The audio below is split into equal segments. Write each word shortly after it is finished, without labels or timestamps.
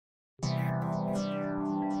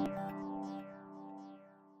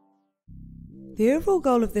The overall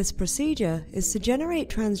goal of this procedure is to generate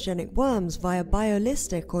transgenic worms via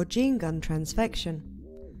biolistic or gene gun transfection.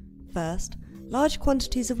 First, large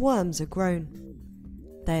quantities of worms are grown.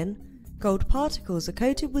 Then, gold particles are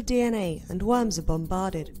coated with DNA and worms are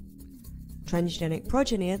bombarded. Transgenic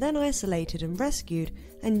progeny are then isolated and rescued,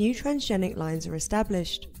 and new transgenic lines are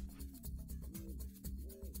established.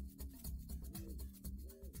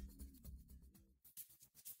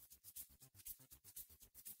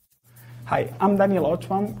 Hi, I'm Daniel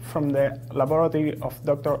Hochbaum from the laboratory of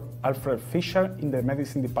Dr. Alfred Fischer in the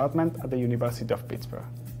medicine department at the University of Pittsburgh.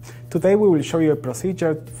 Today we will show you a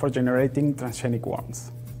procedure for generating transgenic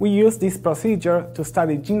worms. We use this procedure to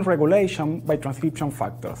study gene regulation by transcription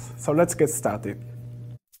factors. So let's get started.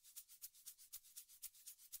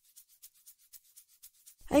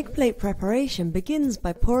 Egg plate preparation begins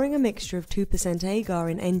by pouring a mixture of 2% agar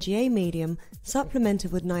in NGA medium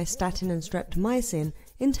supplemented with nystatin and streptomycin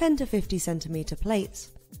in 10 to 50 cm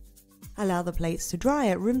plates. Allow the plates to dry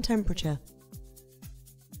at room temperature.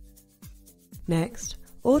 Next,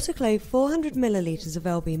 autoclave 400 ml of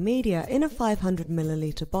LB media in a 500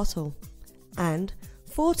 ml bottle and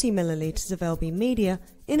 40 ml of LB media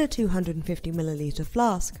in a 250 ml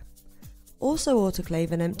flask. Also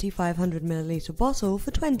autoclave an empty 500 ml bottle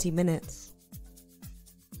for 20 minutes.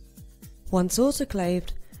 Once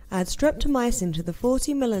autoclaved, add streptomycin to the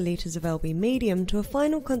 40 ml of LB medium to a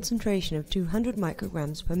final concentration of 200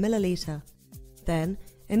 micrograms per milliliter. Then,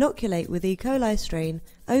 inoculate with E. coli strain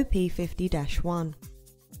OP50-1.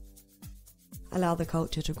 Allow the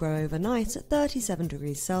culture to grow overnight at 37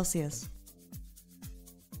 degrees Celsius.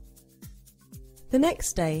 The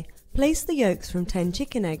next day, place the yolks from 10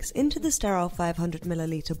 chicken eggs into the sterile 500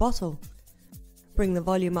 ml bottle. Bring the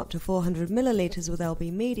volume up to 400 ml with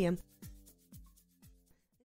LB medium